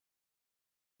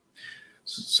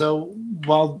So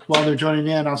while they're joining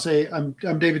in, I'll say I'm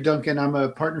David Duncan. I'm a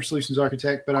partner solutions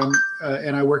architect, but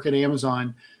and I work at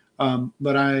Amazon.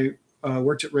 But I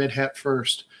worked at Red Hat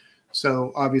first.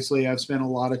 So obviously I've spent a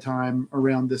lot of time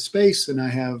around this space, and I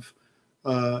have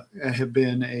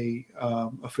been a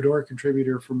Fedora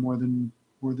contributor for more than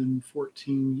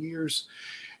 14 years.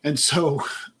 And so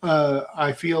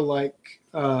I feel like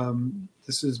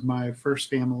this is my first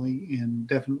family, and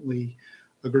definitely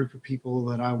a group of people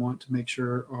that I want to make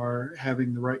sure are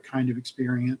having the right kind of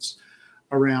experience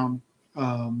around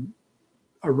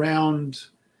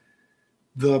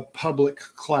the public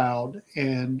cloud,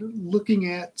 and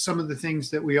looking at some of the things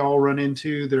that we all run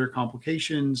into that are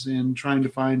complications, and trying to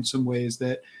find some ways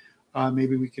that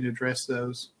maybe we can address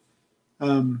those.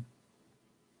 I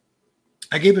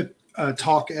gave a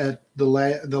talk at the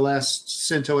last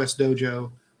CentOS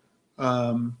Dojo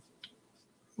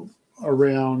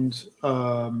around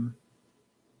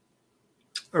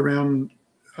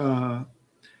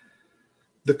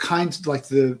the kinds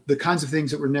of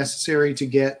things that were necessary to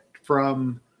get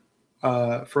from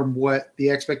what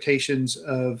the expectations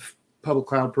of public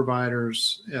cloud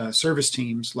providers, service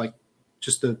teams, like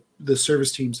just the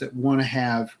service teams that want to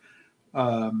have,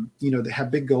 that have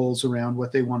big goals around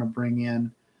what they want to bring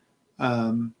in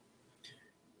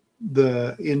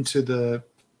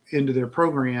into their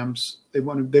programs. They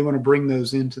want to bring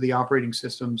those into the operating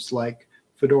systems like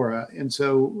Fedora. And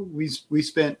so we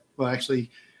spent, well, actually,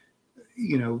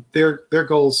 their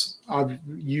goals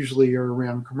usually are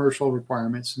around commercial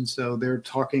requirements. And so they're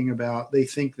talking about, they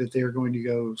think that they're going to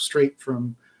go straight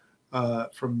from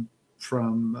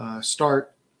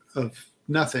start of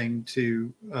nothing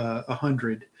to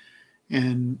 100.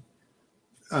 And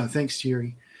thanks,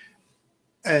 Thierry.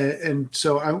 And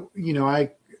so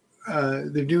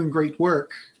they're doing great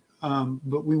work,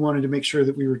 but we wanted to make sure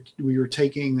that we were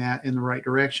taking that in the right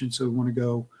direction. So we want to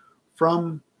go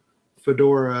from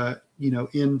Fedora,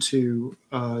 into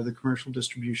the commercial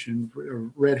distribution,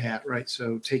 Red Hat, right?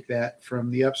 So take that from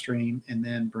the upstream and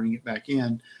then bring it back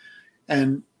in.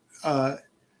 And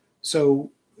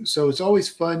so it's always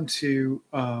fun to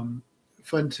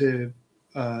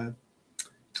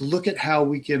look at how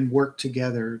we can work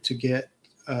together to get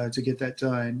that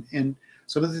done. And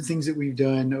some of the things that we've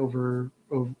done over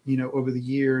the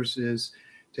years is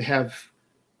to have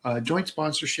joint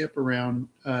sponsorship around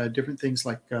different things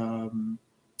like the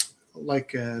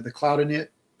Cloud Init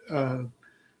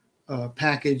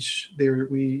package. There,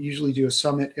 we usually do a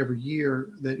summit every year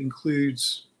that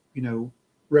includes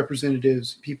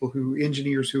representatives,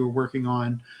 engineers who are working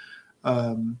on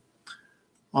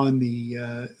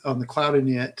the Cloud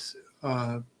Init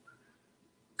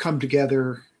come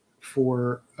together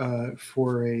for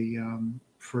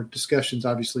discussions.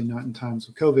 Obviously, not in times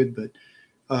of COVID,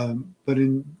 but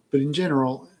in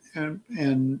general,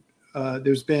 and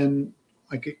there's been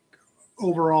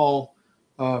overall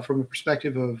from the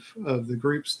perspective of the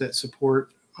groups that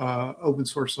support open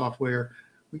source software,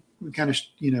 we kind of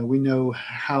we know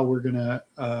how we're gonna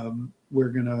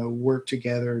work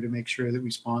together to make sure that we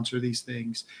sponsor these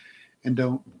things and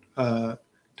don't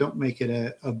make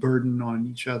it a burden on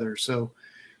each other. So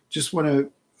just want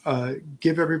to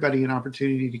give everybody an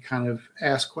opportunity to kind of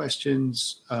ask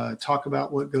questions, talk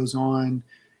about what goes on,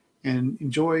 and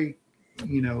enjoy,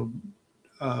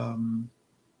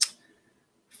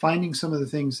 finding some of the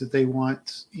things that they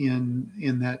want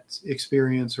in that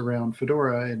experience around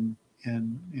Fedora and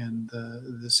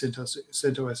the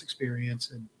CentOS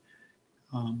experience,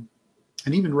 and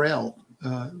even RHEL.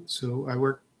 So I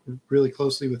work really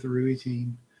closely with the Rui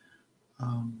team,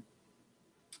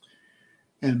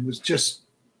 and was just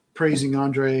praising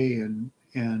Andre and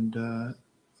the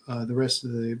rest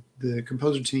of the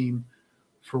composer team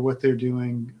for what they're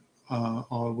doing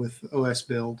with OS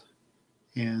build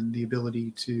and the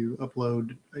ability to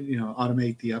upload,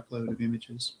 automate the upload of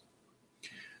images.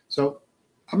 So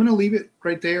I'm going to leave it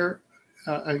right there.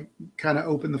 I kind of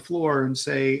open the floor and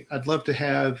say I'd love to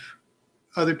have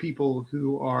other people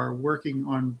who are working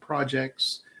on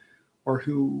projects or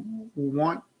who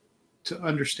want to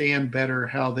understand better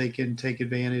how they can take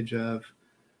advantage of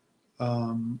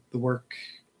the work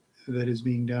that is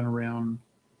being done around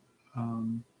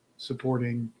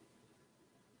supporting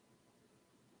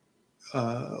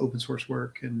open source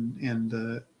work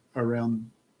and around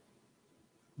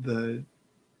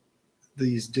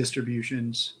these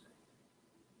distributions,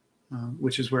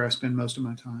 which is where I spend most of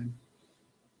my time.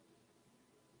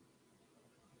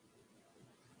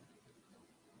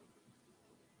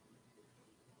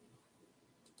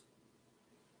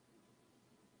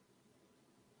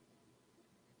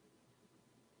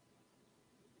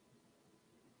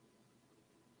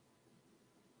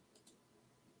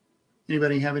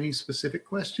 Anybody have any specific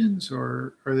questions,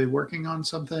 or are they working on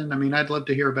something? I mean, I'd love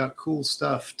to hear about cool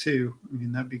stuff too. I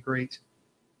mean, that'd be great.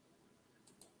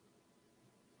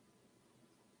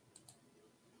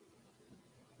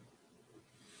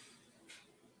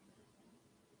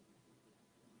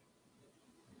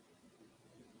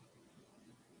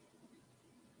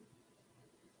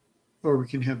 Or we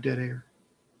can have dead air.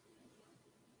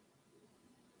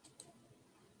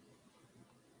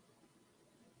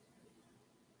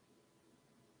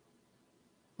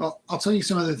 Well, I'll tell you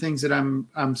some of the things that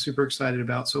I'm super excited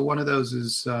about. So one of those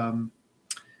is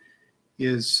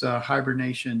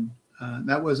hibernation.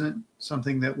 That wasn't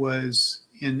something that was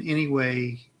in any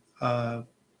way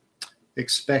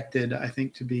expected, I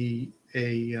think, to be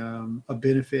a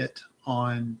benefit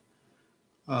on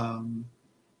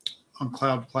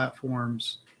cloud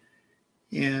platforms,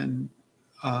 and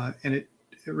it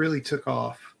really took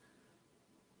off,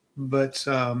 but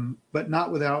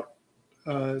not without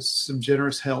some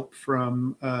generous help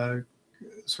from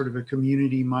sort of a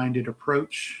community-minded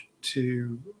approach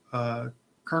to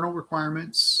kernel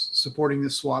requirements, supporting the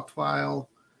swap file,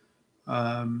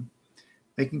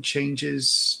 making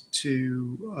changes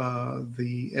to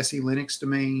the SE Linux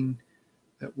domain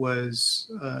that was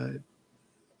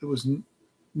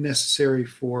necessary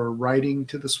for writing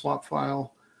to the swap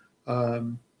file,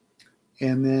 and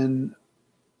then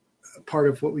part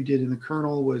of what we did in the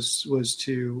kernel was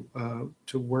to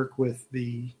work with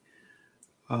the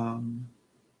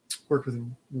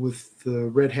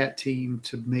Red Hat team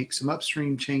to make some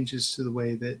upstream changes to the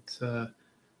way that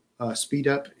speed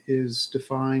up is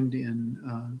defined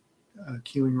in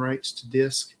queuing writes to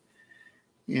disk,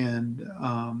 and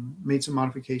made some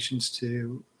modifications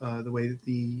to the way that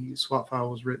the swap file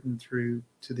was written through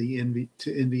to the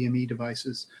NVMe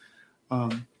devices,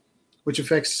 which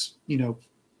affects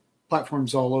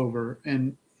platforms all over,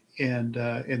 and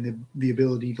the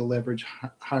ability to leverage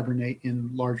Hibernate in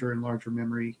larger and larger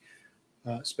memory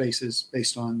spaces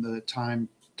based on the time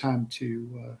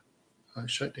to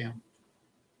shut down.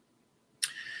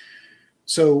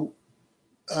 So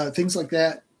things like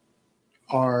that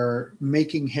are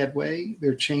making headway.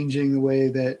 They're changing the way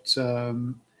that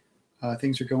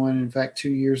things are going. In fact, 2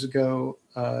 years ago,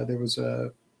 there was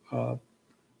a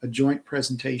joint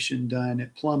presentation done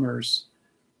at Plumbers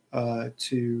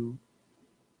to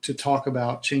talk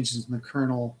about changes in the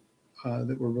kernel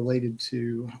that were related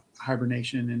to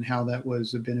hibernation and how that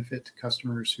was a benefit to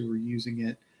customers who were using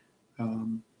it,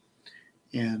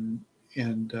 and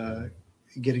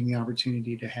getting the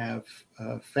opportunity to have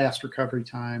fast recovery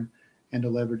time and to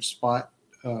leverage spot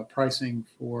pricing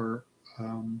for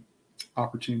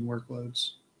opportune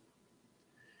workloads.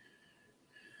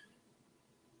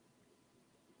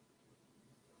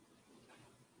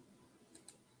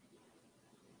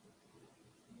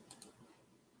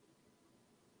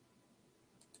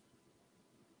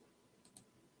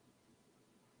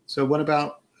 So what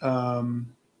about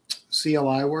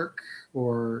CLI work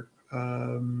or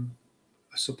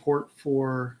support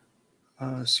for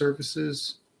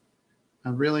services?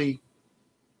 I'm really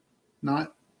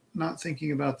not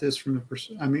thinking about this from the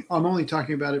I mean, I'm only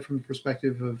talking about it from the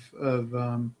perspective of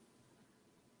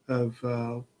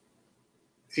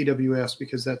AWS,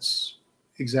 because that's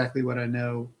exactly what I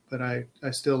know. But I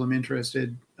still am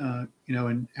interested,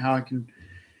 in how I can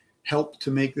help to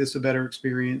make this a better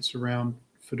experience around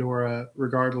Fedora,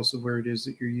 regardless of where it is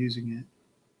that you're using it.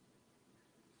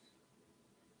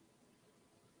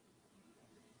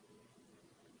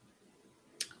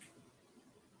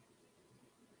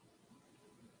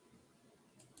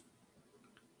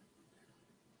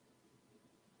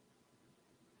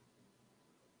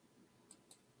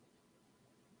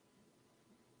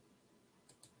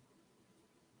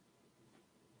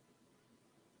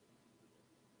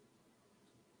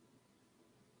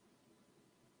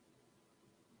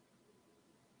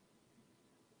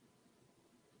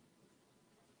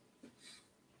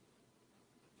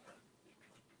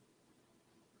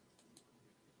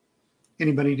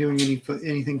 Anybody doing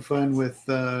anything fun with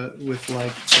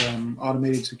like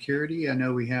automated security? I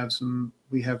know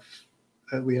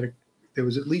there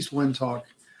was at least one talk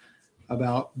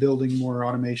about building more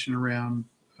automation around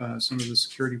some of the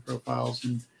security profiles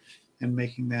and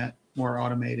making that more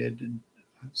automated, and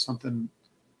something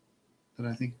that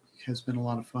I think has been a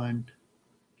lot of fun.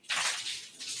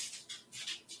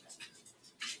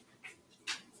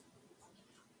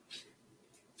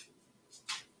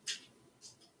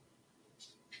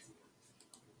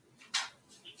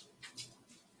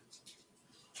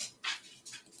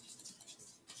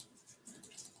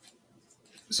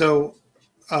 So,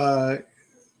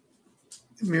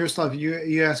 Miroslav,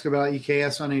 you ask about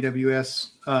EKS on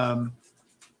AWS.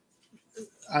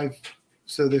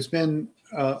 so there's been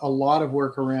a lot of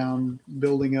work around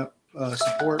building up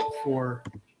support for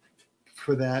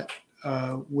that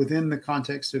within the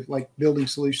context of like building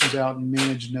solutions out and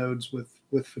managed nodes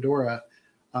with Fedora.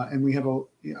 And we have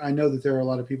I know that there are a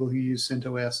lot of people who use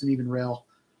CentOS and even RHEL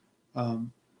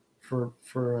for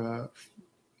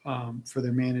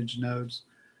their managed nodes.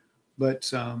 But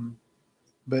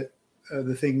the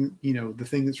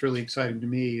thing that's really exciting to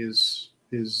me is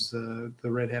the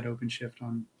Red Hat OpenShift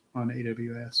on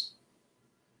AWS.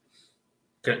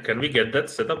 Can we get that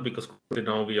set up? Because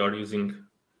now we are using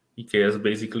EKS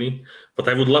basically, but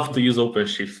I would love to use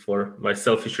OpenShift for my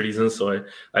selfish reasons. So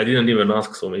I didn't even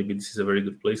ask. So maybe this is a very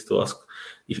good place to ask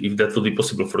if that would be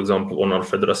possible, for example, on our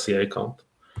Fedora CI account.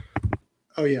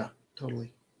 Oh yeah,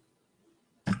 totally.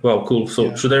 Wow, cool.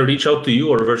 So should I reach out to you,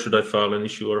 or where should I file an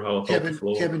issue, or how to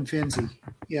flow? Kevin Finzi.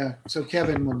 Yeah, so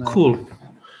Kevin will know. Cool.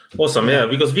 Awesome. Yeah,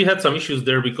 because we had some issues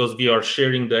there because we are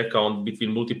sharing the account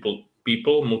between multiple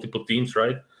people, multiple teams,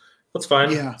 right? That's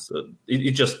fine. Yeah. So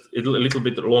it's just a little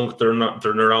bit long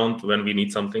turnaround when we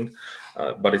need something,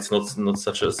 but it's not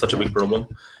such a big problem.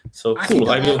 So cool.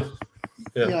 I will.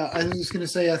 Yeah, I was just going to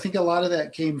say, I think a lot of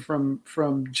that came from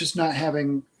just not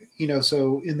having,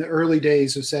 so in the early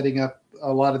days of setting up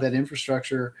a lot of that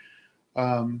infrastructure,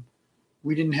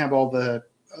 we didn't have all the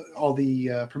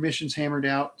permissions hammered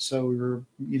out. So we were,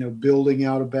 building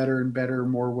out a better and better,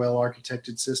 more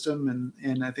well-architected system.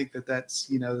 And I think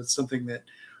that's something that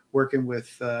working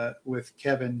with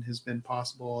Kevin has been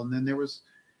possible. And then there was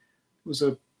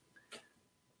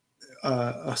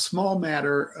a small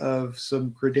matter of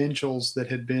some credentials that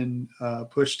had been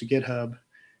pushed to GitHub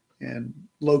and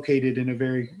located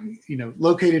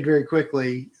very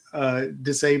quickly,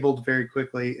 disabled very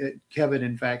quickly. Kevin,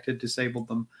 in fact, had disabled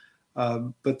them,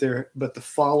 but the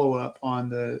follow up on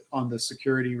the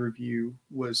security review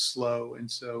was slow,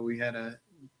 and so we had a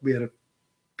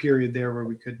period there where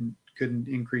we couldn't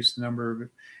increase the number of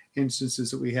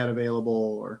instances that we had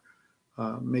available or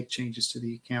make changes to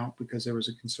the account because there was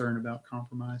a concern about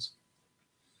compromise,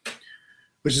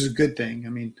 which is a good thing. I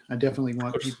mean, I definitely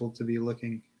want people to be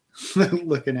looking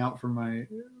out for my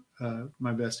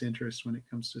best interest when it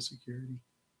comes to security.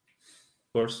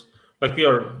 Of course, like we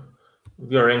are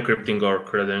encrypting our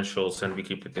credentials and we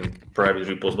keep it in private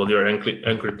repos, but we are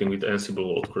encrypting with Ansible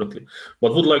Vault currently.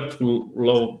 But would like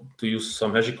to use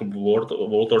some HashiCorp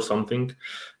Vault or something,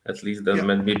 at least then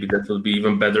maybe that will be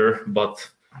even better. But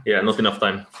yeah, not enough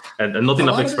time and not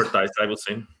enough expertise, I would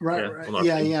say. Right.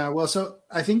 Yeah. Well, so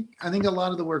I think a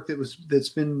lot of the work that's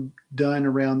been done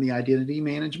around the identity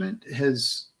management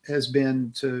has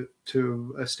been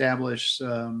to establish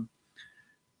the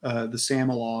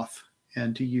SAML auth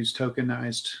and to use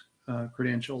tokenized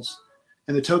credentials.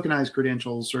 And the tokenized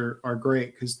credentials are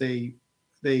great because they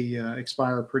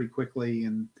expire pretty quickly,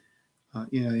 and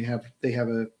they have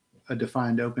a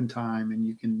defined open time, and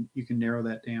you can narrow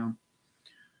that down.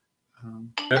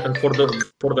 And for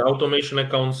the automation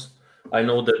accounts, I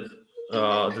know that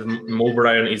Mo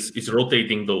Brian is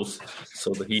rotating those,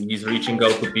 so that he's reaching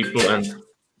out to people and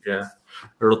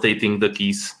rotating the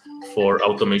keys for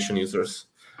automation users.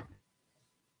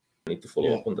 I need to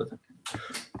follow up on that.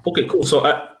 Okay, cool. So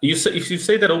if you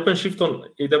say that OpenShift on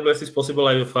AWS is possible,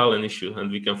 I will file an issue and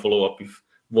we can follow up if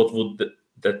what would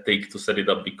that take to set it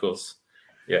up, because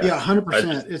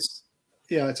 100%.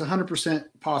 It's 100%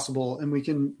 possible, and we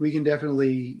can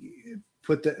definitely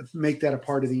make that a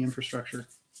part of the infrastructure.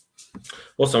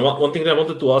 Awesome. One thing that I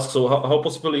wanted to ask, so how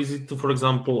possible is it to, for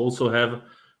example, also have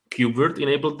KubeVirt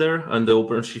enabled there and the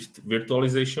OpenShift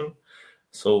virtualization?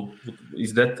 So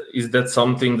is that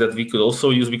something that we could also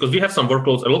use? Because we have some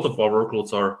workloads, a lot of our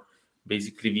workloads are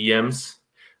basically VMs,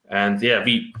 and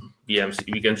VMs,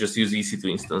 we can just use EC2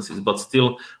 instances, but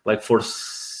still, like for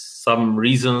some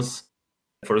reasons,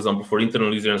 for example, for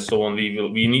internal users and so on,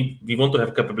 we want to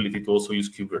have capability to also use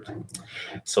KubeVirt.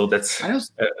 So that's an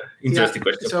interesting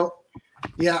question. So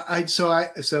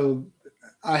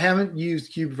I haven't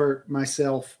used KubeVirt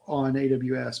myself on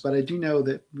AWS, but I do know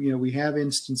that we have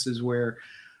instances where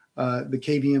the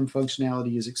KVM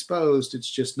functionality is exposed. It's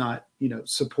just not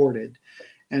supported,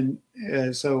 and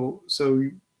so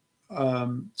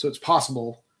it's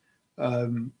possible,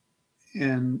 and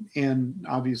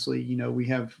obviously we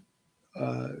have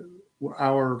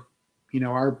our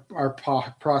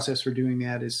process for doing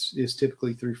that is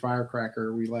typically through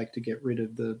Firecracker. We like to get rid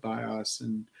of the BIOS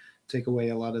and take away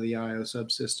a lot of the IO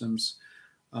subsystems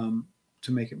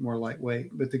to make it more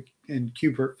lightweight. And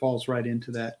KubeVirt falls right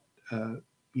into that,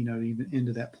 even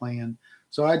into that plan.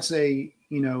 So I'd say,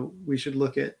 we should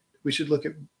look at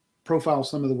profile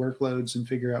some of the workloads and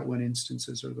figure out what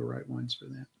instances are the right ones for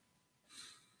that.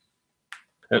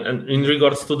 And in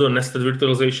regards to the nested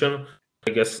virtualization,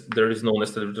 I guess there is no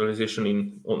nested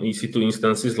virtualization on EC2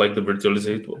 instances like the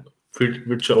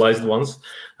virtualized ones.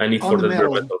 I need for the bare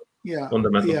metal. Yeah, on the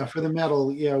metal. Yeah, for the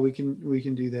metal, yeah, we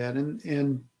can do that,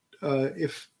 and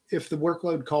if the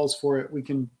workload calls for it,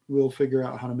 we'll figure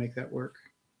out how to make that work.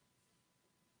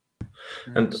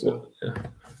 And so,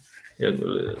 yeah,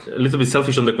 a little bit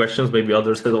selfish on the questions. Maybe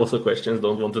others had also questions.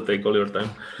 Don't want to take all your time.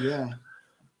 Yeah.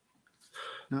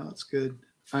 No, that's good.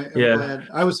 I'm glad.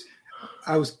 I was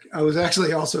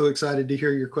actually also excited to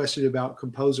hear your question about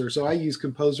Composer. So I use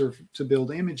Composer to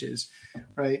build images,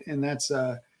 right? And that's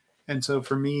and so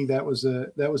for me that was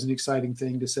an exciting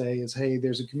thing to say is, hey,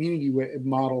 there's a community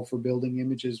model for building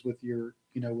images with your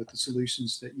with the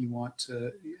solutions that you want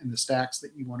to and the stacks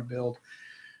that you want to build.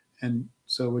 And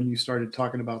so when you started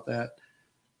talking about that,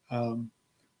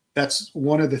 that's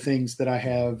one of the things that I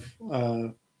have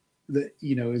that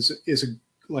is it's a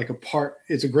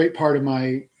great part of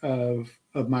my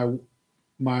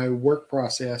work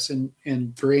process,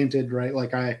 and granted, right,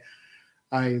 like I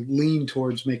lean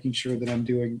towards making sure that I'm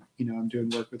doing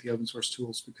work with the open source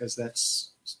tools because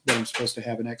that's what I'm supposed to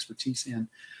have an expertise in,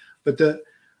 but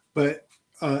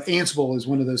Ansible is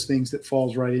one of those things that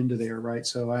falls right into there, right?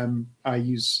 So I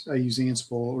use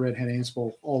Ansible, Red Hat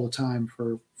Ansible all the time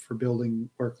for building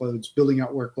out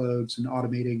workloads and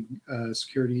automating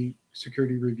security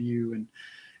review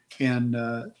and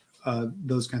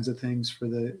those kinds of things for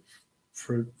the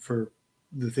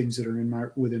things that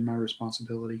are within my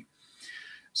responsibility.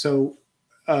 So,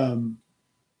 but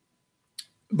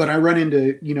I run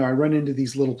into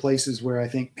these little places where I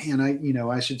think, man,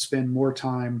 I should spend more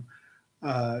time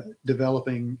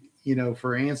developing, for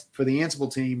the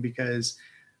Ansible team because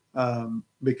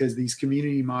these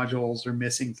community modules are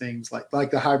missing things like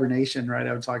the hibernation, right?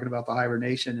 I was talking about the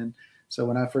hibernation. And so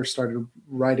when I first started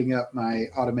writing up my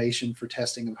automation for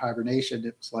testing of hibernation,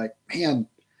 it was like, man,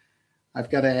 I've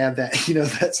got to add that,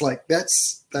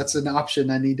 that's an option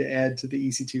I need to add to the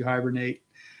EC2 Hibernate,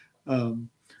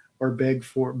 or beg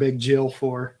Jill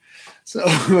for. So,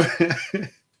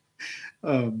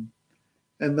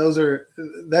 and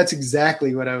that's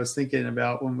exactly what I was thinking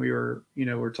about when we were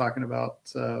talking about,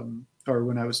 or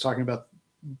when I was talking about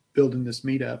building this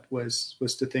meetup was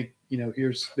to think,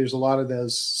 there's a lot of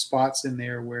those spots in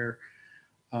there where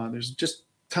there's just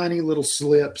tiny little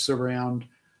slips around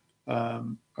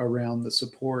the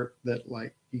support that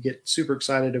you get super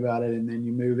excited about it, and then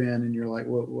you move in and you're like,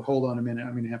 well, hold on a minute,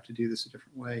 I'm going to have to do this a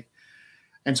different way.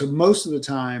 And so most of the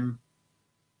time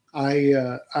I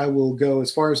will go as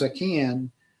far as I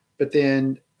can, but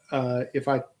then if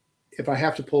I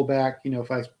have to pull back,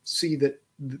 if I see that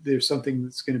there's something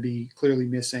that's going to be clearly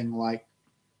missing, like,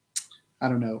 I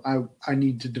don't know, I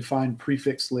need to define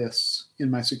prefix lists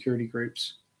in my security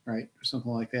groups, right, or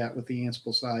something like that with the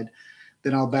Ansible side,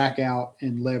 then I'll back out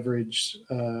and leverage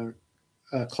a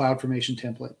CloudFormation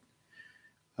template,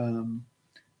 and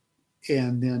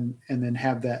then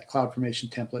have that CloudFormation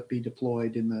template be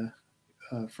deployed in the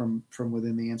from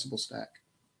within the Ansible stack.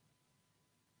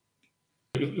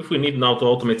 If we need now to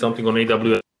automate something on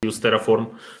AWS, use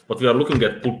Terraform, but we are looking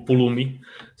at Pulumi,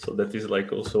 so that is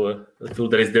also a tool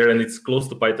that is there, and it's close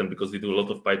to Python because we do a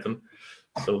lot of Python.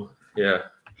 So yeah,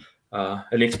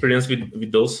 any experience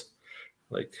with those?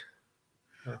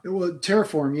 Well,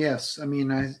 Terraform, yes. I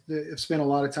mean, I've spent a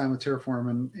lot of time with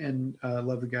Terraform and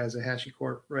love the guys at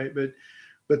HashiCorp, right? But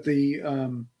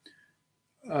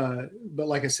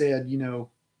like I said,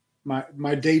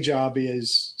 my day job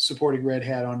is supporting Red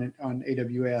Hat on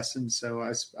AWS, and so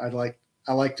I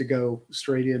like to go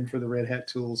straight in for the Red Hat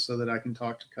tools so that I can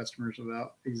talk to customers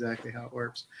about exactly how it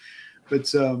works.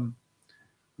 But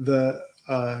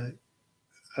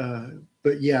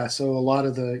but yeah, so a lot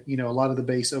of the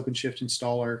base OpenShift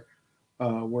installer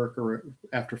work are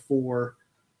after 4,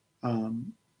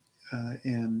 and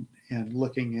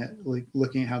looking at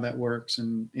how that works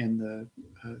and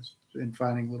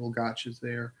finding little gotchas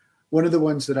there. One of the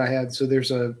ones that I had, so there's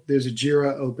a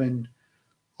Jira open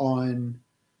on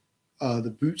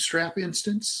the Bootstrap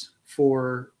instance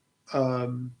for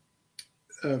the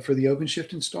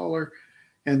OpenShift installer,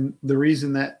 and the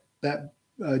reason that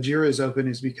Jira is open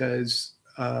is because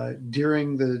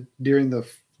during the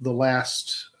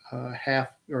last half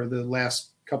or the last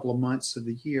couple of months of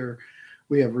the year,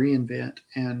 we have reInvent,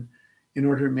 and in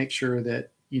order to make sure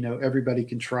that everybody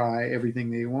can try everything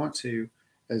they want to,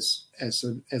 as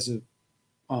an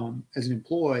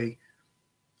employee,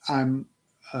 I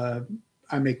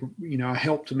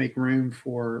help to make room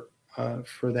for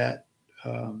that,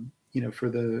 for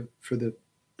the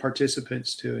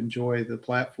participants to enjoy the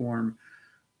platform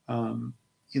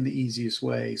in the easiest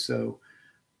way. So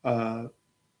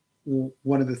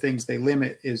one of the things they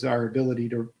limit is our ability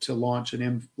to launch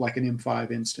like an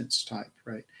M5 instance type,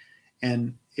 right?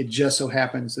 And it just so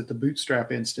happens that the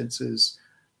Bootstrap instances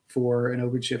for an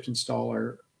OpenShift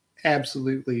installer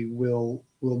absolutely will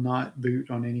not boot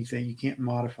on anything. You can't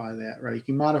modify that, right? You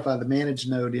can modify the managed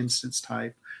node instance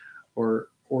type or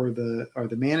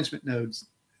the management nodes,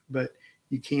 but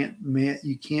you can't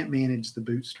manage the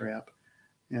Bootstrap,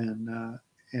 and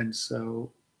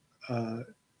so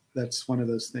that's one of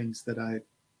those things that I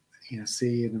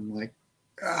see and I'm like,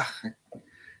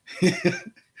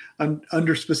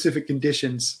 under specific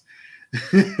conditions.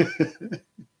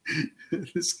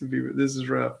 This is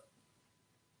rough.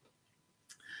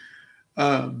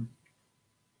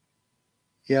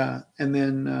 Yeah, and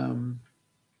then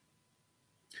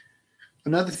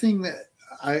another thing that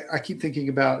I keep thinking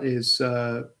about is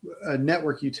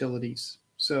network utilities.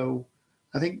 So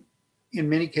I think in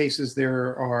many cases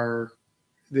there are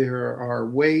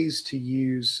ways to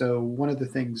use. So one of the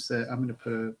things that I'm going to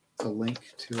put a link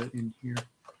to it in here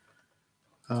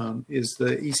is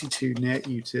the EC2 net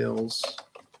utils.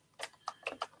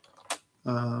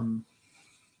 Let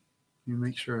me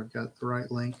make sure I've got the right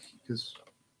link because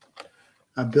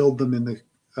I build them in the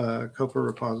Copa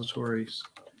repositories.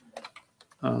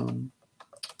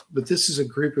 But this is a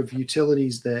group of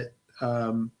utilities that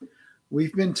I've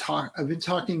been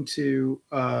talking to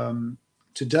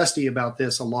Dusty about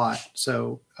this a lot.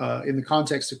 So in the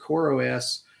context of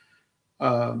CoreOS,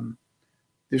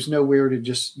 there's nowhere to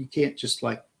you can't just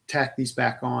like tack these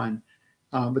back on.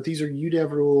 But these are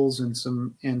UDEV rules and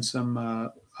some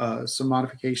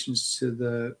modifications to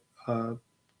the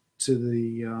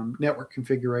network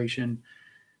configuration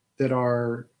that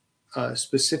are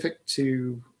specific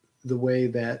to the way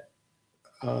that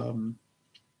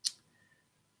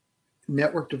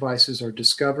network devices are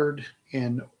discovered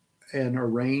and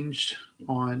arranged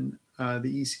on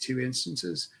the EC2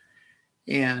 instances,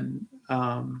 and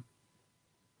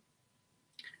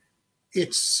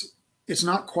it's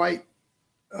not quite.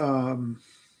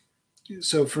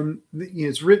 So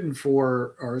it's written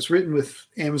with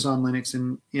Amazon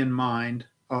Linux in mind,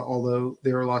 although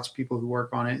there are lots of people who work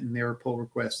on it, and there are pull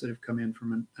requests that have come in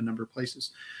from a number of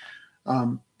places.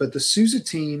 But the SUSE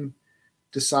team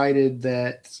decided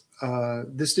that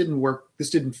this didn't work. This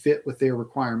didn't fit with their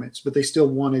requirements, but they still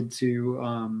wanted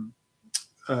to.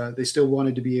 They still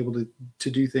wanted to be able to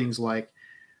do things like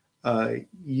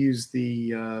use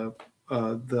the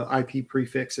IP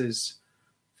prefixes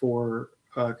for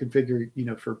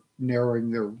for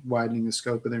narrowing or widening the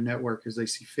scope of their network as they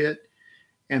see fit,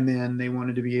 and then they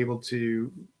wanted to be able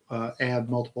to add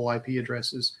multiple IP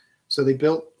addresses. So they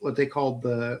built what they called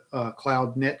the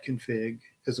Cloud Net Config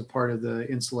as a part of the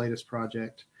Insulatus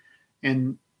project,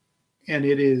 and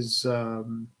it is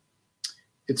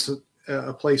it's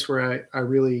a place where I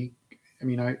really,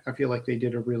 I feel like they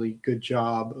did a really good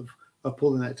job of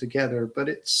pulling that together. But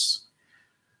it's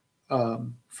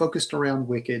focused around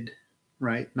Wicked,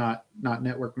 right? Not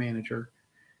Network Manager,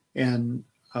 and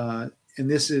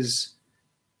this is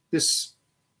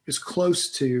close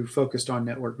to focused on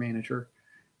Network Manager,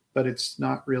 but it's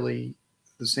not really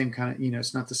the same kind of,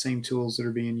 it's not the same tools that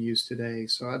are being used today.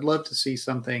 So I'd love to see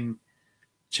something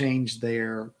change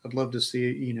there. I'd love to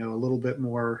see, a little bit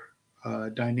more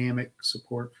dynamic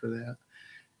support for that.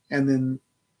 And then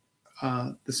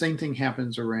the same thing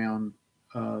happens around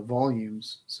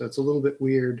volumes. So it's a little bit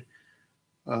weird,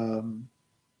 in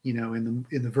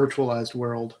the virtualized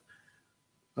world.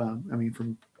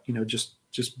 From,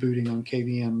 just booting on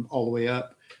KVM all the way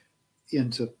up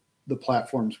into the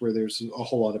platforms where there's a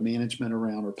whole lot of management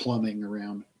around or plumbing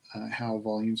around how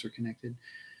volumes are connected.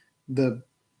 The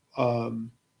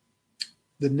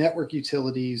network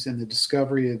utilities and the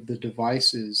discovery of the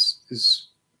devices is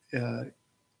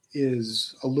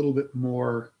a little bit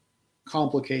more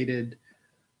complicated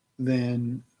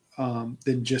than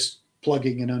just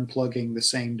plugging and unplugging the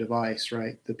same device,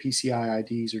 right? The PCI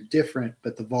IDs are different,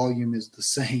 but the volume is the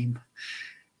same.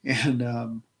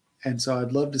 And so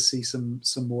I'd love to see some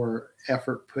more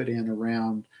effort put in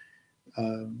around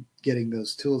getting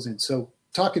those tools in. So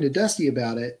talking to Dusty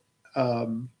about it,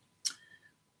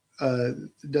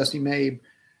 Dusty Mabe,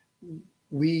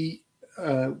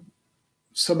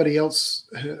 somebody else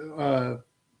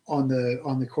on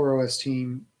the CoreOS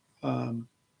team,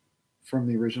 from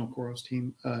the original CoreOS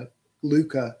team,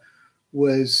 Luca,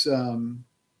 was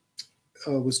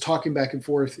talking back and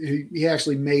forth. He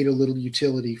actually made a little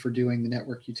utility for doing the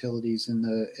network utilities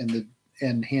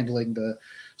and handling the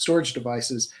storage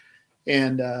devices.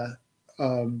 And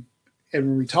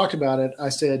when we talked about it, I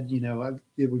said,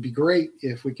 it would be great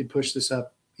if we could push this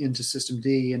up into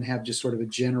systemd and have just sort of a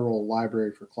general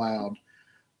library for cloud.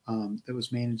 that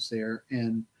was managed there.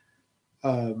 And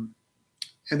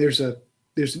there's an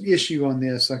issue on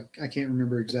this. I can't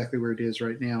remember exactly where it is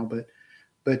right now,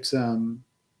 but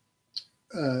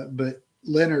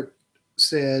Leonard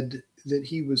said that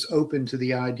he was open to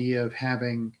the idea of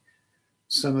having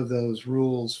some of those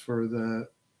rules for the,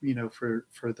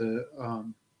 for the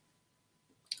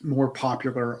more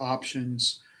popular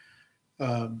options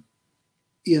in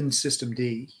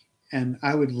systemd. And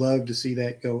I would love to see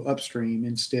that go upstream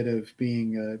instead of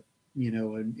being an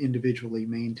individually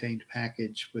maintained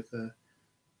package with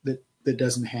that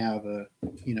doesn't have an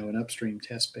upstream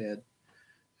test bed,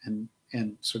 and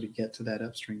sort of get to that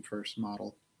upstream first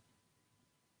model.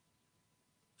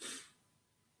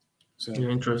 So yeah,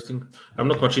 interesting. I'm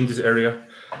not much in this area.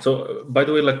 So by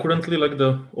the way, like currently, like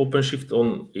the OpenShift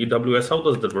on AWS, how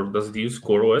does that work? Does it use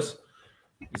CoreOS?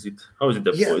 How is it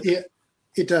deployed? Yeah,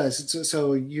 it does.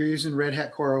 So you're using Red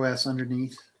Hat CoreOS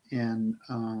underneath, and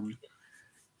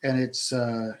it's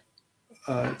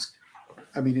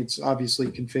it's obviously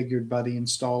configured by the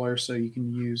installer, so you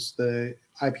can use the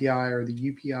IPI or the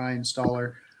UPI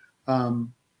installer,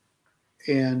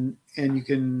 and you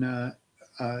can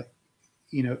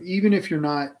even if you're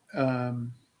not,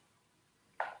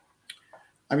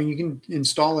 you can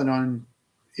install it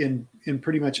in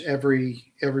pretty much every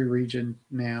region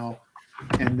now,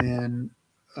 and then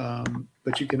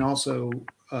but you can also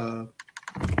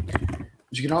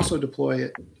deploy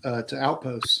it to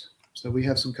outposts. So we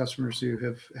have some customers who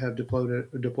have deployed it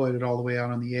all the way out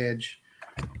on the edge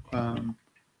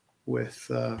with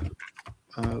the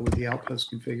outpost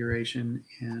configuration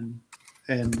and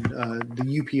the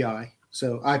UPI.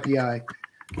 So IPI,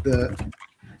 the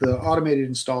automated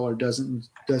installer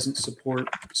doesn't support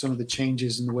some of the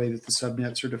changes in the way that the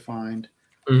subnets are defined.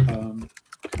 But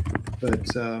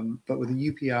with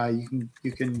the UPI,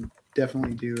 you can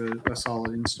definitely do a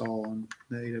solid install on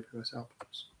the AWS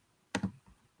outposts.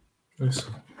 Nice.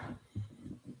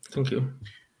 Thank you.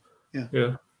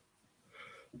 Yeah.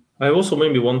 I have also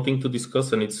maybe one thing to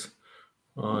discuss, and it's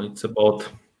about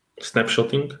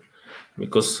snapshotting,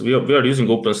 because we are using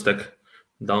OpenStack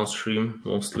downstream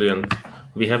mostly, and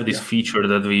we have this feature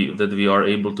that we are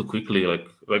able to quickly like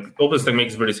OpenStack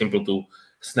makes it very simple to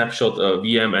snapshot a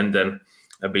VM and then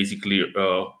basically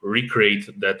recreate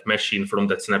that machine from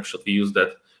that snapshot. We use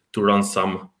that to run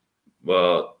some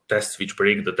tests which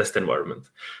break the test environment.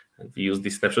 And we use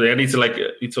this snapshot, and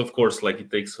it's of course like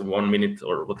it takes 1 minute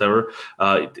or whatever.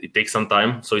 It takes some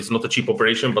time, so it's not a cheap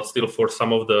operation, but still for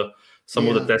some of the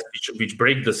tests which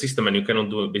break the system and you cannot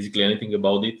do basically anything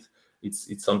about it,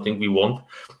 it's something we want.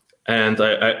 And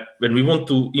when we want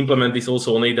to implement this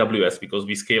also on AWS, because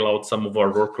we scale out some of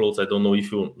our workloads. I don't know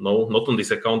if you know, not on this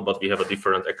account, but we have a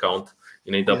different account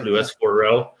in AWS for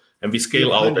RHEL, and we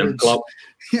scale out and cloud.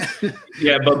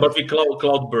 But we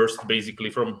cloud burst basically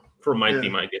from my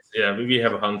team, I guess. Yeah, we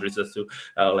have hundreds as to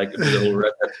like the whole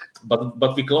Red Hat.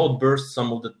 But we cloud burst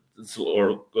some of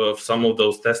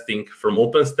those testing from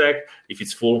OpenStack. If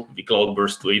it's full, we cloud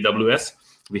burst to AWS.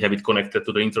 We have it connected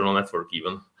to the internal network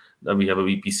even. Then we have a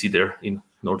VPC there in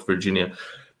North Virginia.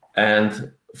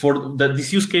 And for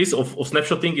this use case of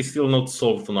snapshotting is still not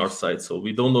solved on our side. So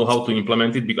we don't know how to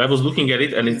implement it. Because I was looking at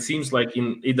it, and it seems like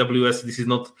in AWS, this is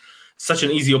not such an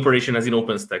easy operation as in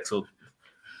OpenStack. So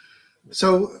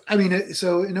in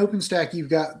OpenStack,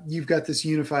 you've got this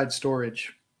unified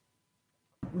storage,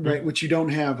 right? Which you don't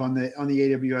have on the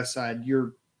AWS side.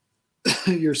 You're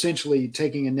essentially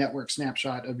taking a network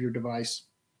snapshot of your device.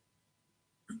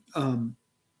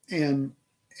 And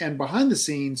behind the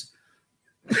scenes,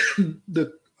 an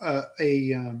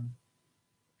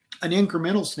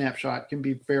incremental snapshot can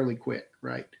be fairly quick,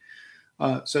 right?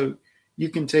 So you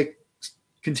can take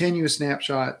continuous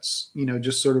snapshots,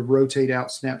 just sort of rotate out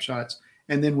snapshots,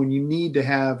 and then when you need to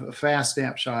have a fast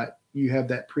snapshot, you have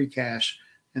that pre-cache,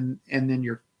 and then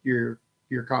your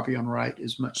copy on write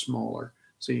is much smaller,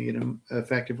 so you get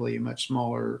effectively a much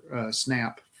smaller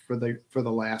snap for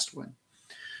the last one.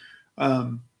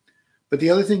 But the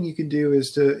other thing you can do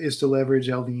is to leverage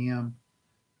LVM,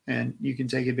 and you can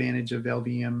take advantage of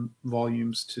LVM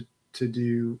volumes to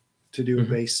do a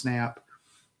base snap.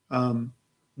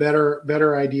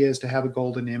 Better idea is to have a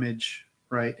golden image,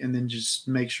 right? And then just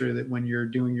make sure that when you're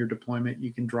doing your deployment,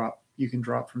 you can drop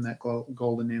from that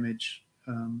golden image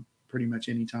pretty much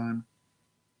anytime.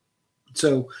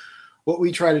 So what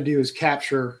we try to do is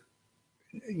capture,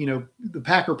 the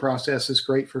Packer process is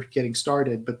great for getting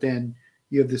started, but then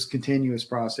you have this continuous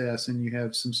process, and you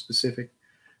have some specific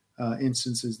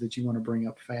instances that you want to bring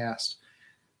up fast.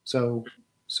 So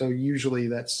usually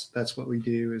that's what we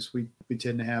do, is we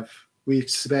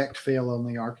expect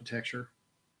fail-only architecture.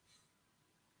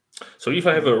 So if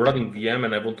I have a running VM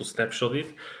and I want to snapshot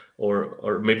it,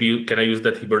 or maybe can I use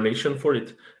that hibernation for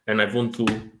it, and I want to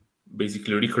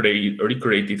basically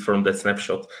recreate it from that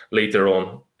snapshot later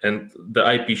on, and the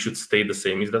IP should stay the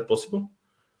same. Is that possible?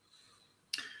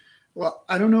 Well,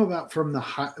 I don't know about from the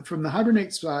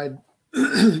hibernate side.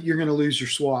 You're going to lose your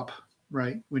swap,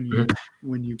 right, when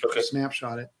you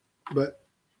snapshot it, but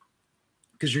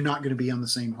because you're not going to be on the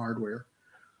same hardware,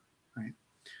 right?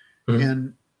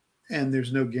 And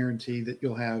there's no guarantee that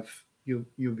you'll have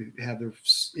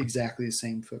exactly the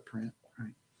same footprint,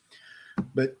 right?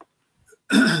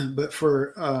 But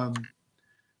for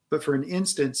an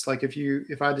instance, like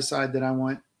if I decide that I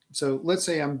want, so let's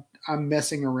say I'm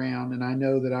messing around and I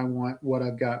know that I want what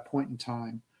I've got point in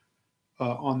time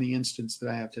on the instance that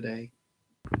I have today.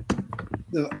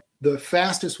 The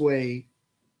fastest way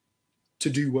to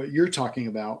do what you're talking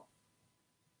about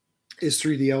is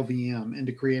through the LVM and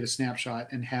to create a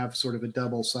snapshot and have sort of a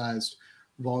double-sized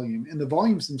volume. And the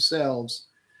volumes themselves,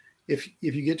 if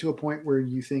you get to a point where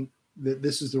you think that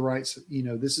this is the right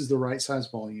size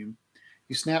volume,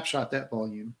 you snapshot that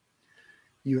volume,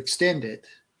 you extend it,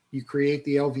 you create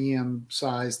the LVM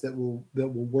size that will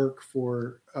work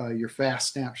for your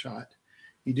fast snapshot.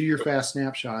 You do your fast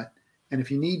snapshot, and if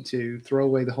you need to, throw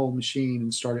away the whole machine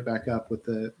and start it back up with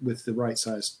the right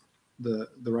size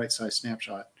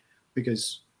snapshot,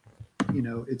 because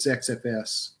it's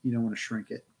XFS. You don't want to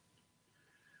shrink it.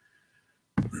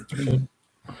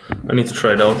 I need to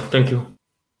try it out. Thank you.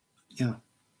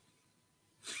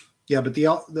 Yeah, but the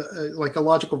like a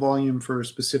logical volume for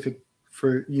specific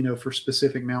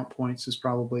mount points is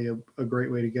probably a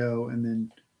great way to go,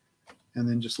 and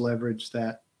then just leverage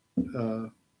that.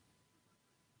 And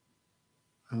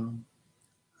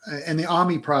the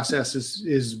AMI process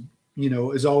is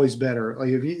always better. Like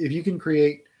if you can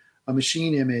create a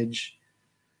machine image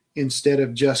instead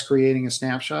of just creating a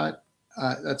snapshot,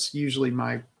 that's usually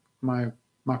my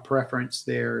preference.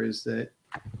 There is that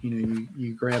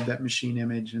you grab that machine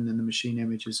image, and then the machine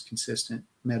image is consistent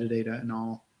metadata and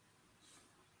all.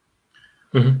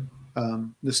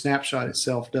 The snapshot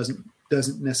itself doesn't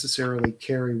necessarily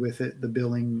carry with it the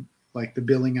billing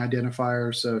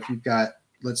identifier. So if you've got,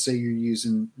 let's say you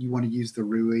want to use the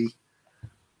RUI,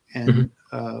 and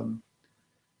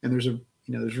there's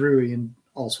RUI in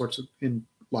in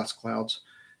lots of clouds,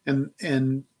 and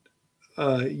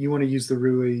you want to use the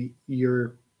RUI,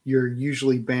 you're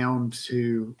usually bound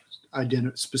to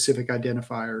specific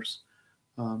identifiers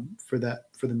for the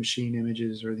machine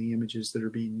images or the images that are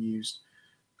being used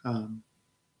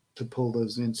to pull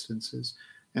those instances,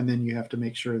 and then you have to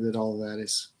make sure that all of that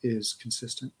is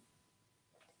consistent.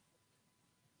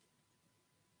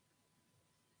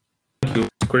 Thank you.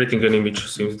 Creating an image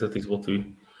seems that is what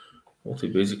we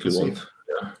basically want.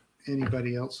 Yeah.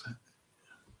 Anybody else?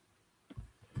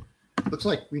 Looks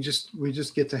like we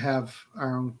just get to have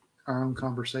our own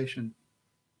conversation.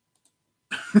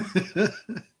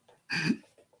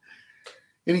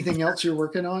 Anything else you're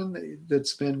working on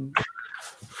that's been?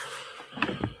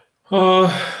 I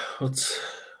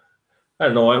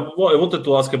don't know. I wanted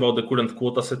to ask about the current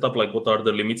quota setup. Like, what are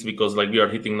the limits? Because like we are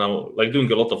hitting now, like doing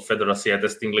a lot of Fedora CI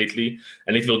testing lately,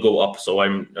 and it will go up. So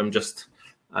I'm as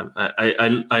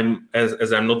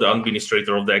I'm not the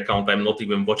administrator of the account, I'm not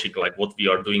even watching like what we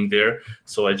are doing there.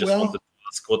 So I just wanted to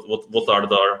ask what are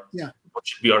what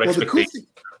should be our expectations?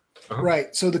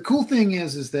 Right. So the cool thing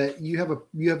is that you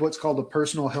have what's called a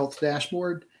personal health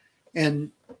dashboard,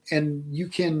 and you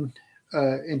can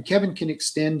and Kevin can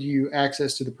extend you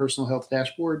access to the personal health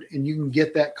dashboard, and you can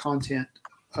get that content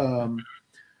from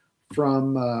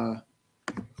the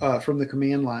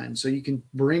command line. So you can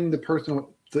bring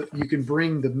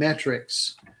the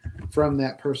metrics from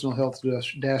that personal health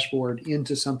dashboard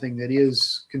into something that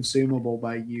is consumable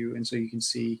by you, and so you can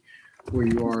see where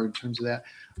you are in terms of that.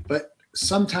 But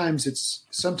sometimes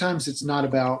it's not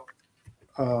about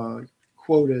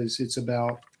quotas; it's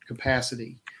about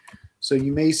capacity. So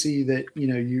you may see that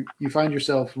you find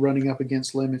yourself running up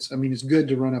against limits. I mean, it's good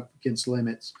to run up against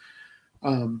limits.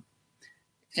 And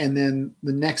then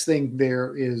the next thing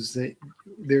there is that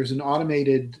there's an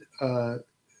automated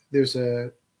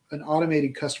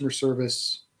customer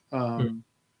service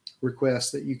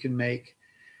request that you can make,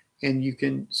 and you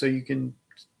can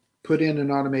put in an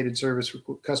automated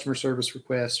customer service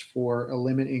request for a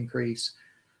limit increase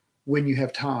when you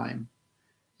have time,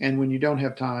 and when you don't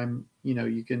have time,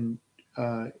 you can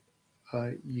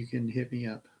hit me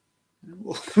up.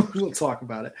 We'll talk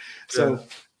about it. So,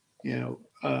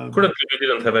 Currently, we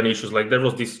didn't have any issues. Like there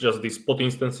was just these spot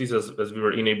instances as we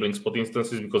were enabling spot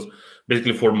instances, because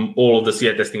basically for all of the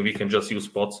CI testing we can just use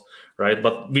spots, right?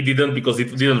 But we didn't because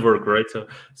it didn't work, right? So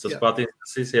spot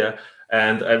instances, yeah.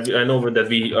 And I know that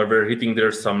we are hitting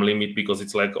there some limit because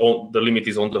it's like the limit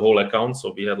is on the whole account,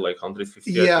 so we had like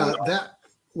 150. Yeah,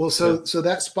 so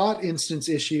that spot instance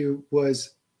issue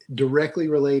was directly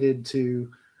related to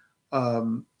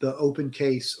the open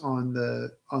case on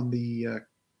the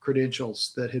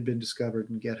credentials that had been discovered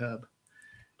in GitHub,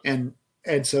 and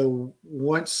so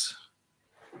once,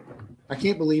 I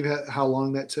can't believe how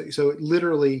long that took. So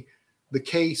literally, the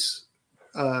case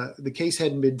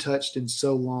hadn't been touched in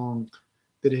so long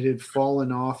that it had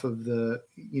fallen off of the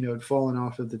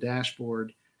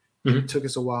dashboard. And it took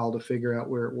us a while to figure out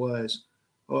where it was.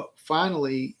 Well,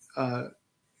 finally,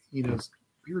 we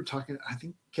were talking. I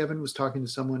think Kevin was talking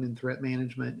to someone in threat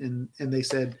management, and they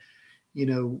said,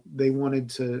 they wanted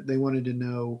to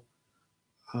know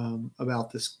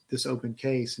about this open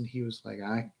case, and he was like,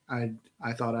 I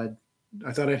thought I'd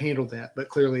handled that, but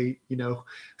clearly,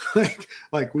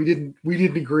 like we didn't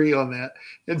agree on that,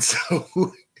 and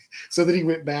so then he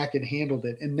went back and handled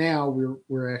it, and now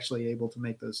we're actually able to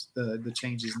make those the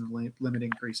changes and the limit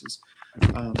increases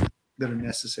that are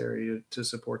necessary to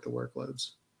support the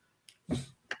workloads.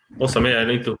 Awesome. Yeah,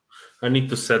 I need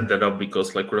to set that up,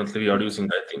 because like currently we are using,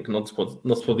 I think, not spot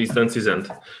instances, and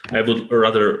I would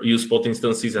rather use spot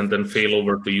instances and then fail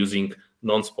over to using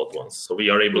non-spot ones. So we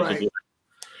are able to do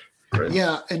that. Right.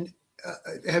 Yeah, and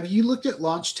have you looked at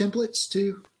launch templates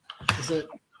too? Is that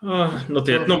not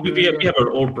yet. No, we have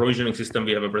our own provisioning system.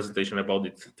 We have a presentation about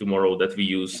it tomorrow that we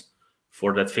use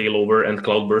for that failover and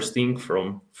cloud bursting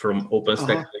from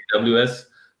OpenStack to AWS.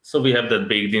 So we have that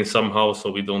baked in somehow, so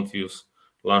we don't use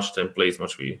launch templates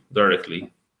much. We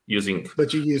directly using.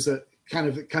 But you use a kind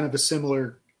of a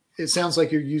similar. It sounds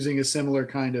like you're using a similar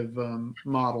kind of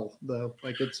model, though.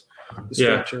 Like it's the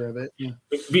structure of it. Yeah.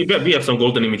 We have some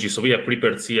golden images, so we have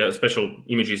prepared CI special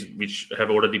images which have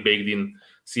already baked in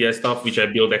CI stuff, which I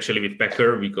built actually with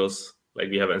Packer, because like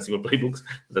we have Ansible playbooks.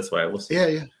 That's why I was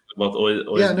about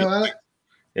OSB.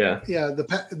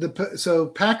 So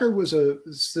Packer was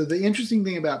so the interesting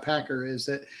thing about Packer is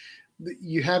that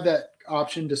you have that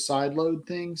option to sideload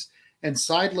things, and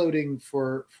sideloading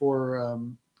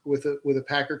with a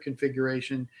Packer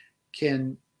configuration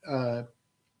can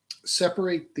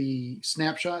separate the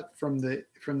snapshot from the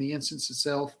instance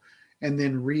itself and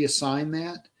then reassign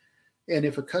that. And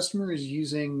if a customer is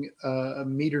using a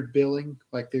metered billing,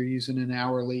 like they're using an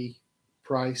hourly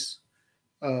price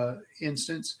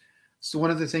instance, so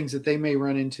one of the things that they may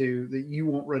run into that you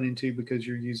won't run into, because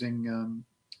you're using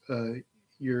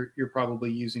you're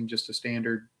probably using just a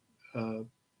standard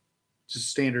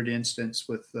instance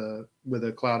with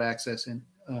a cloud access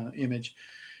image,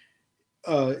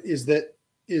 is that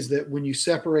when you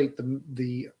separate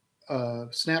the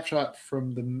snapshot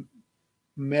from the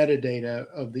metadata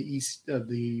of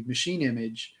the machine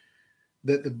image,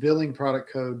 that the billing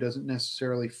product code doesn't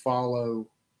necessarily follow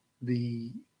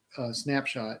the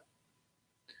snapshot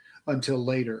until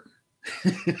later.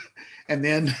 and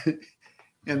then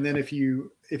if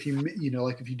you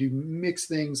do mix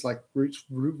things like root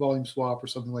volume swap or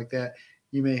something like that,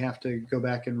 you may have to go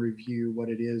back and review what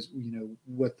it is,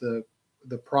 what the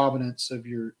provenance of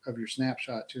your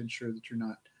snapshot, to ensure that you're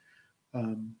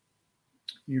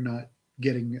not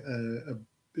getting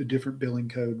a different billing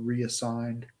code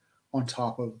reassigned on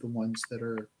top of the ones that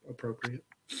are appropriate.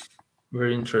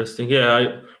 Very interesting.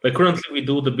 Yeah, currently we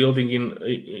do the building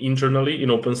internally in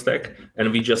OpenStack,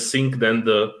 and we just sync then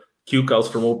the Q cows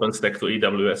from OpenStack to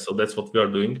AWS. So that's what we are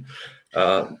doing.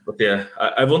 But yeah,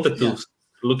 I wanted to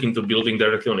look into building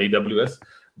directly on AWS,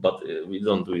 but we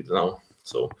don't do it now.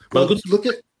 So, but look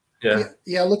at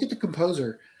look at the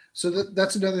composer. So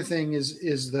that's another thing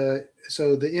is the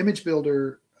image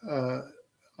builder or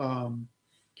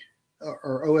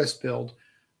OS build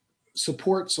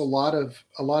supports a lot of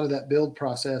that build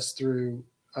process through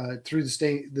the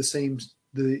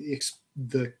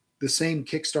same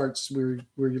kickstarts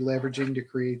where you're leveraging to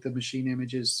create the machine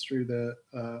images through the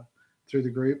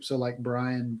group. So like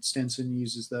Brian Stenson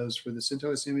uses those for the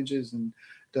CentOS images, and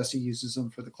Dusty uses them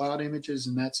for the cloud images,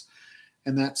 and that's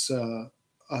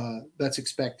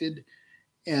expected.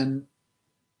 And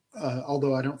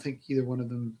although I don't think either one of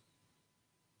them,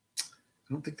 I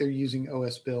don't think they're using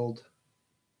OS build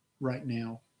right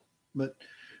now, but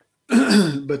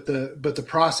the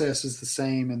process is the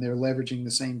same, and they're leveraging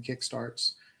the same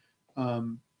kickstarts.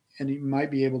 And you might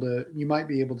be able to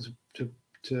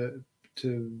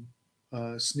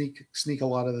sneak a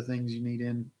lot of the things you need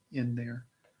in there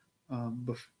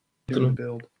during the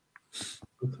build.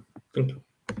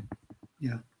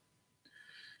 Yeah.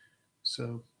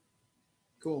 So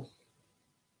cool.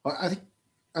 Well, I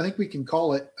think we can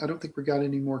call it. I don't think we got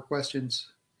any more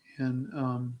questions.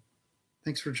 And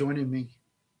thanks for joining me.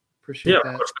 Appreciate Yeah,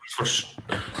 of that. course.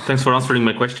 Thanks for answering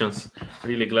my questions.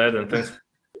 Really glad, and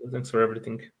thanks for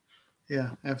everything. Yeah,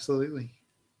 absolutely.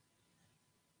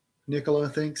 Nicola,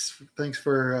 thanks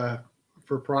for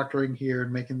proctoring here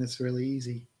and making this really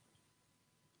easy.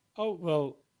 Oh,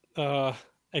 well,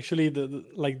 actually,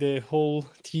 the whole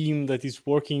team that is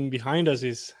working behind us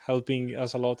is helping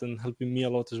us a lot and helping me a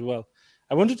lot as well.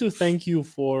 I wanted to thank you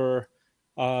for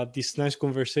this nice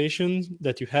conversation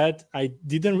that you had. I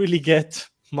didn't really get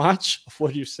much of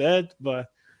what you said, but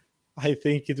I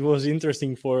think it was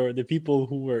interesting for the people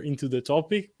who were into the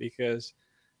topic because,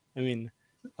 I mean,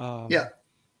 yeah.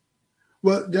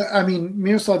 Well, I mean,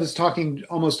 Miroslav is talking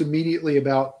almost immediately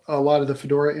about a lot of the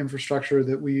Fedora infrastructure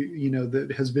that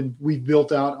we've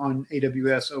built out on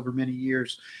AWS over many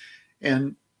years,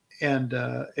 and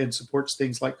supports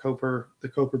things like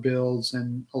the Coper builds,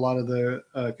 and a lot of the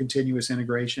continuous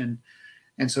integration.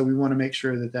 And so we want to make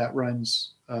sure that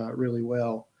runs really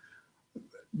well.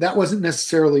 That wasn't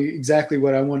necessarily exactly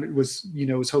what I wanted. Was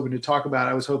hoping to talk about.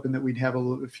 I was hoping that we'd have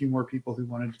a few more people who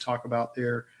wanted to talk about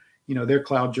their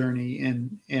cloud journey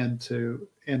and to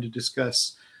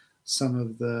discuss some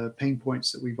of the pain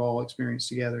points that we've all experienced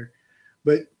together,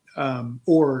 but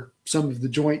or some of the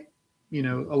joint,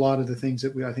 a lot of the things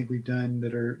that I think we've done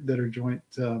that are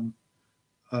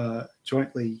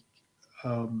jointly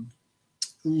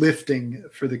lifting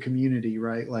for the community,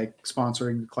 right? Like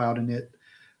sponsoring the Cloud Init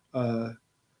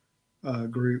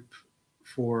group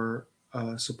for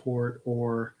support,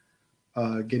 or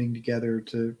getting together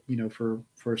to for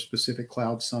specific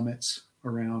cloud summits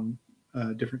around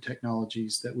different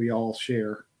technologies that we all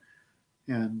share,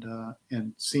 and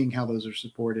seeing how those are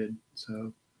supported.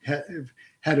 So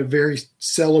had a very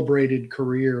celebrated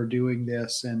career doing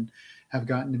this, and have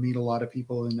gotten to meet a lot of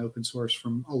people in open source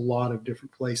from a lot of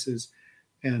different places,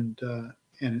 and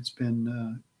it's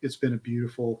been a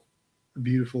beautiful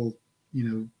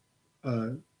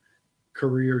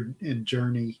career and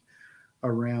journey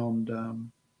around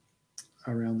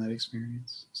that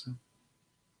experience. So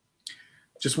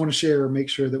just want to share, make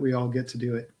sure that we all get to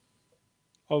do it.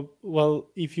 Oh, well,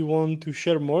 if you want to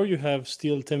share more, you have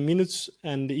still 10 minutes.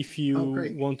 And if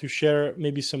you want to share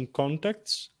maybe some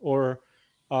contacts or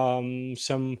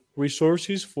some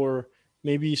resources for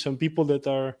maybe some people that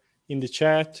are in the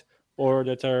chat or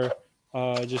that are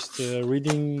just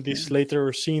reading this later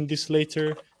or seeing this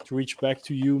later, to reach back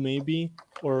to you maybe,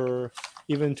 or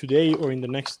even today or in the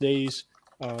next days,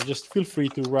 just feel free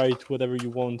to write whatever you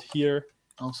want here.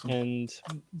 Awesome. And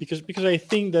because I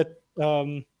think that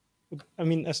I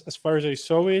mean, as far as I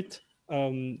saw it,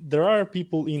 there are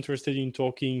people interested in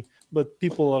talking, but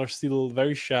people are still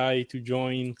very shy to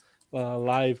join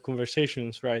live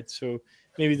conversations, right? So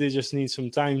maybe they just need some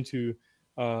time to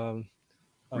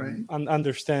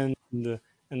understand and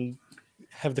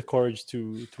have the courage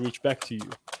to reach back to you.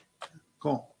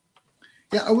 Cool.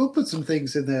 Yeah, I will put some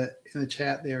things in the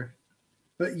chat there.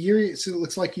 But Yuri, so it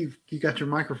looks like you got your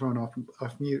microphone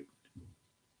off mute.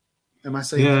 Am I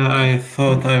saying? Yeah, I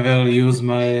thought I will use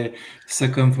my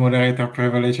second moderator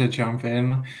privilege to jump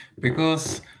in,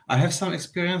 because I have some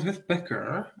experience with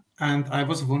Packer, and I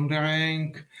was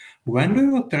wondering, when do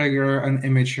you trigger an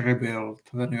image rebuild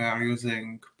when you are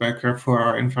using Packer for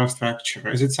our infrastructure?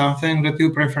 Is it something that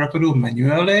you prefer to do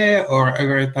manually, or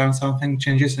every time something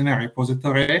changes in a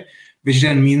repository, which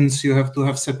then means you have to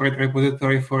have separate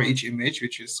repository for each image,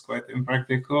 which is quite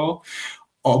impractical?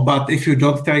 But if you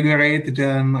don't trigger it,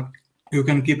 then you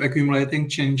can keep accumulating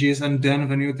changes, and then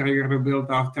when you trigger the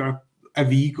build after a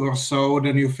week or so,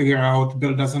 then you figure out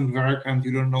build doesn't work and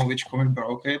you don't know which commit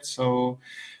broke it. So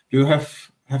do you have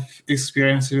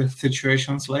experience with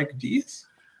situations like these?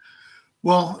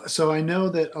 Well, so I know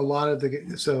that I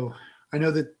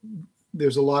know that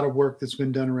there's a lot of work that's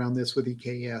been done around this with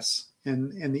EKS,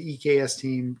 and the EKS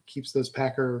team keeps those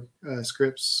Packer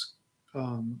scripts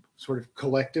sort of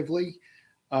collectively.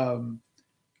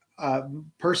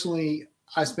 Personally,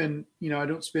 I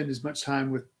don't spend as much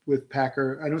time with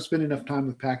Packer. I don't spend enough time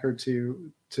with Packer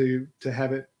to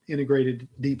have it integrated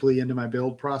deeply into my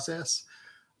build process.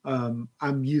 I'm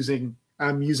using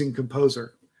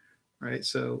Composer, right?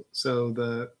 So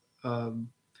the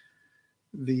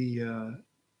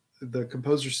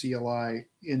Composer CLI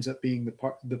ends up being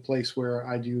the place where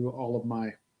I do all of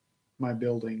my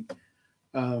building.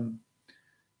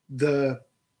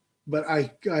 But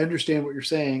I understand what you're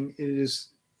saying.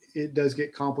 It does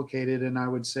get complicated, and I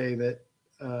would say that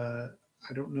I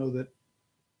don't know.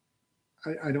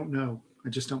 I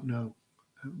just don't know.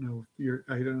 I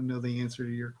don't know the answer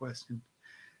to your question,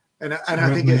 and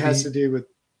I think it has to do with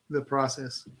the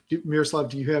process. Miroslav,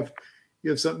 do you have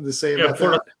something to say about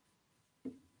that?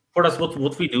 For us,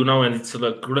 what we do now, and it's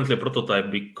currently a prototype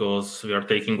because we are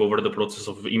taking over the process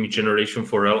of image generation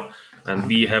for RHEL, and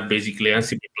we have basically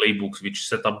Ansible playbooks which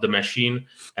set up the machine,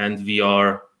 and we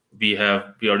are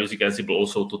using Ansible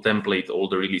also to template all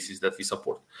the releases that we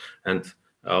support. And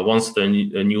once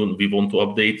we want to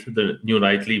update the new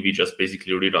nightly, we just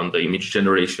basically rerun the image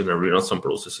generation and rerun some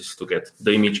processes to get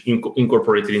the image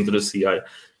incorporated into the CI.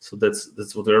 So that's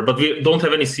what we are. But we don't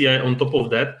have any CI on top of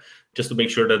that, just to make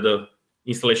sure that the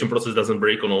installation process doesn't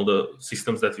break on all the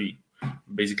systems that we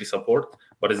basically support.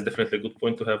 But it's definitely a good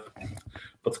point to have.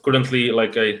 But currently,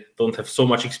 I don't have so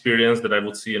much experience that I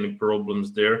would see any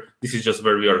problems there. This is just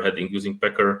where we are heading, using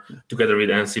Packer together with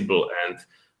Ansible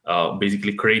and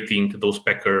basically creating those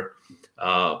Packer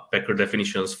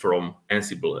definitions from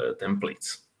Ansible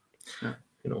templates. Yeah.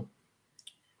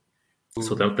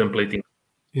 So that templating.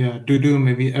 Yeah, do you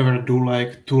maybe ever do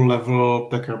 2-level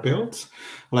Packer builds?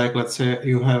 Let's say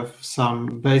you have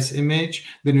some base image,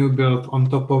 then you build on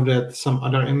top of that some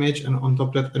other image, and on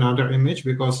top of that another image.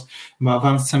 Because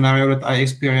one scenario that I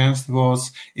experienced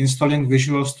was installing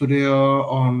Visual Studio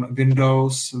on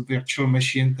Windows virtual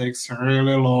machine takes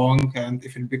really long, and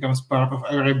if it becomes part of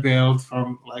every build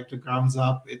from the ground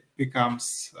up, it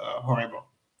becomes horrible.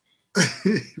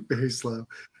 Very slow.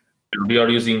 We are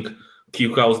using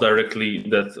QCows directly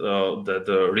that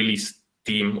the release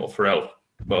team of RHEL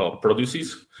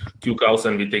produces QCows,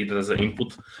 and we take that as an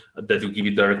input that you give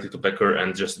it directly to Packer,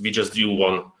 and we just do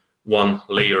one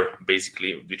layer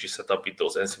basically, which is set up with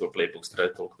those Ansible playbooks that I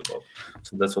talked about.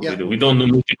 So that's what we do. We don't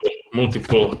do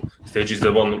multiple stages.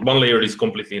 The one layer is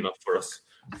completely enough for us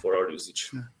for our usage.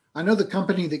 Yeah. I know the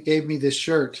company that gave me this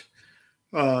shirt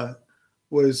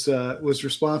was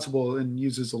responsible and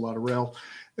uses a lot of RHEL.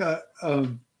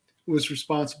 Was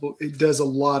responsible. It does a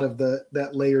lot of that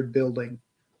layered building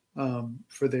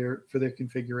for their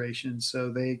configuration.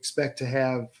 So they expect to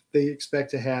have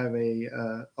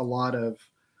a lot of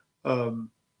a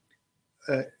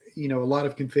lot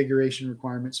of configuration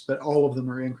requirements, but all of them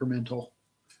are incremental.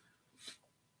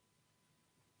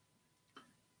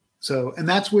 So, and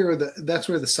that's where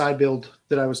the side build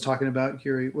that I was talking about,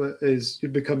 Yuri,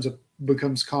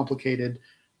 becomes complicated.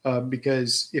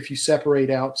 Because if you separate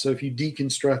out, so if you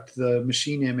deconstruct the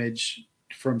machine image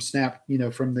from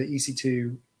from the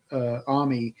EC2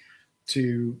 AMI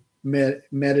to the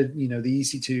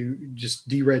EC2 just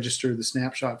deregister the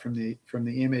snapshot from the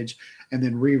image and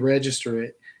then re-register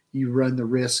it, you run the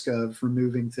risk of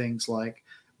removing things like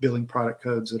billing product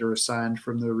codes that are assigned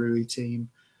from the RUI team,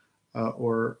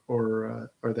 or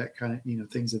that kind of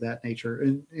things of that nature,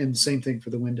 and same thing for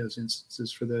the Windows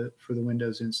instances. For the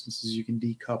Windows instances, you can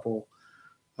decouple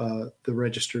the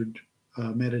registered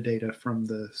metadata from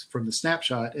the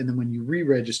snapshot, and then when you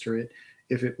re-register it,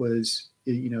 if it was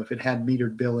if it had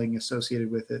metered billing associated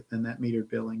with it, then that metered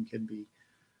billing can be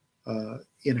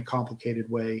in a complicated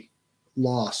way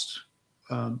lost.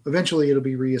 Eventually, it'll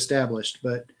be reestablished,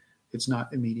 but it's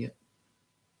not immediate.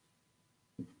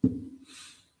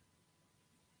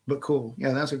 But cool.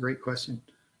 Yeah, that's a great question.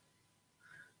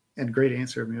 And great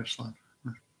answer, Miroslav.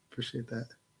 I appreciate that.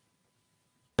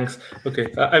 Thanks.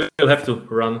 Okay, I will have to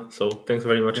run. So thanks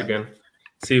very much again.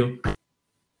 See you.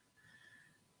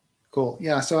 Cool.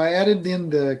 Yeah, so I added in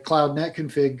the Cloud Net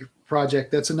Config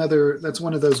project. That's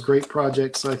one of those great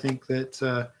projects, I think,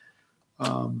 that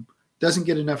doesn't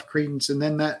get enough credence. And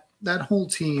then that whole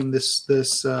team, the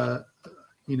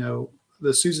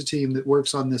SUSE team that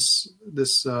works on the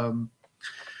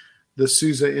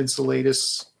SUSE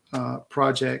Enceladus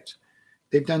project,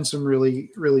 they've done some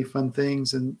really, really fun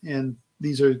things, and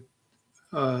these are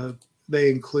they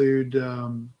include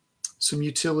some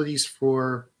utilities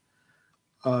for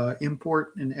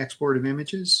import and export of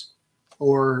images,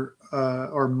 or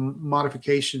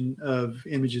modification of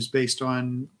images based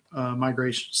on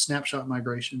snapshot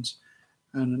migrations.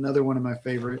 And another one of my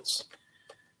favorites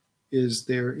is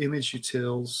their image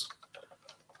utils,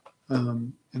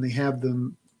 and they have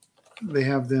them.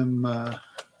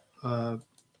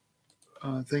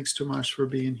 Thanks, Tomasz, for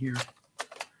being here.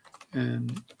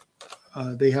 And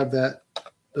they have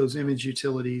those image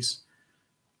utilities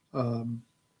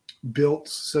built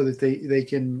so that they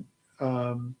can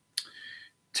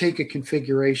take a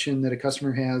configuration that a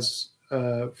customer has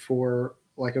for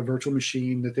like a virtual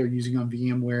machine that they're using on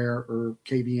VMware or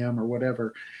KVM or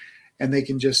whatever, and they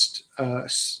can just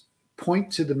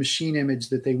point to the machine image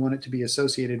that they want it to be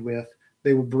associated with.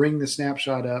 They will bring the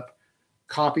snapshot up,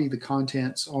 copy the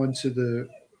contents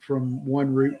from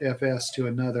one root FS to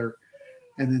another,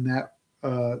 and then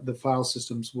the file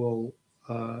systems will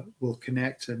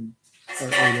connect and or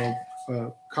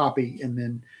they'll copy, and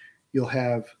then you'll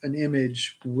have an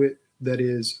image that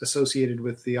is associated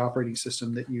with the operating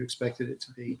system that you expected it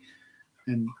to be,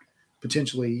 and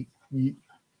potentially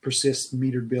persist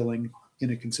metered billing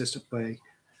in a consistent way.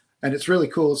 And it's really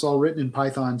cool. It's all written in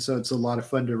Python, so it's a lot of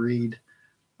fun to read.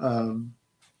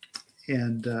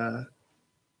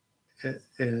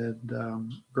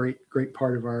 Great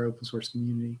part of our open source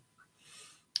community.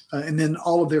 And then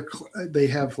all of they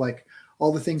have like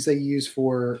all the things they use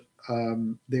for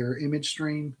their image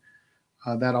stream.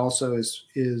 That also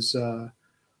is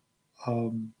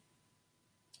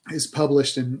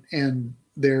published, and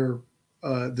their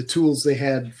the tools they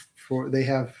have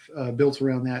built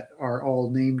around that are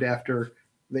all named after.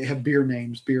 They have beer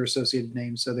associated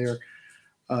names. So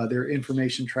their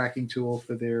information tracking tool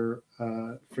for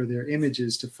their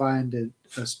images to find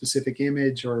a specific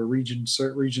image or a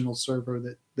regional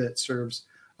server that serves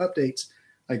updates,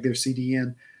 like their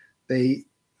CDN.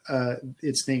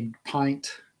 It's named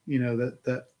Pint. You know,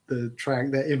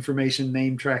 that information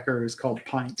name tracker is called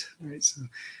Pint, right? So,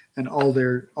 and all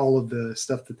of the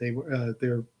stuff that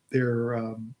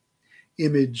their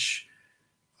image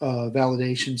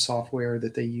validation software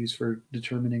that they use for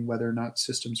determining whether or not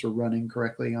systems are running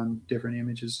correctly on different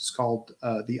images is called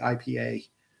the IPA,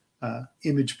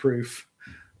 image proof,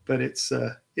 but it's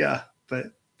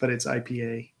but it's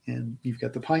IPA, and you've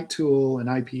got the Pint tool and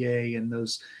IPA, and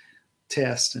those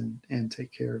test and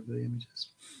take care of the images.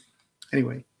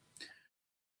 Anyway,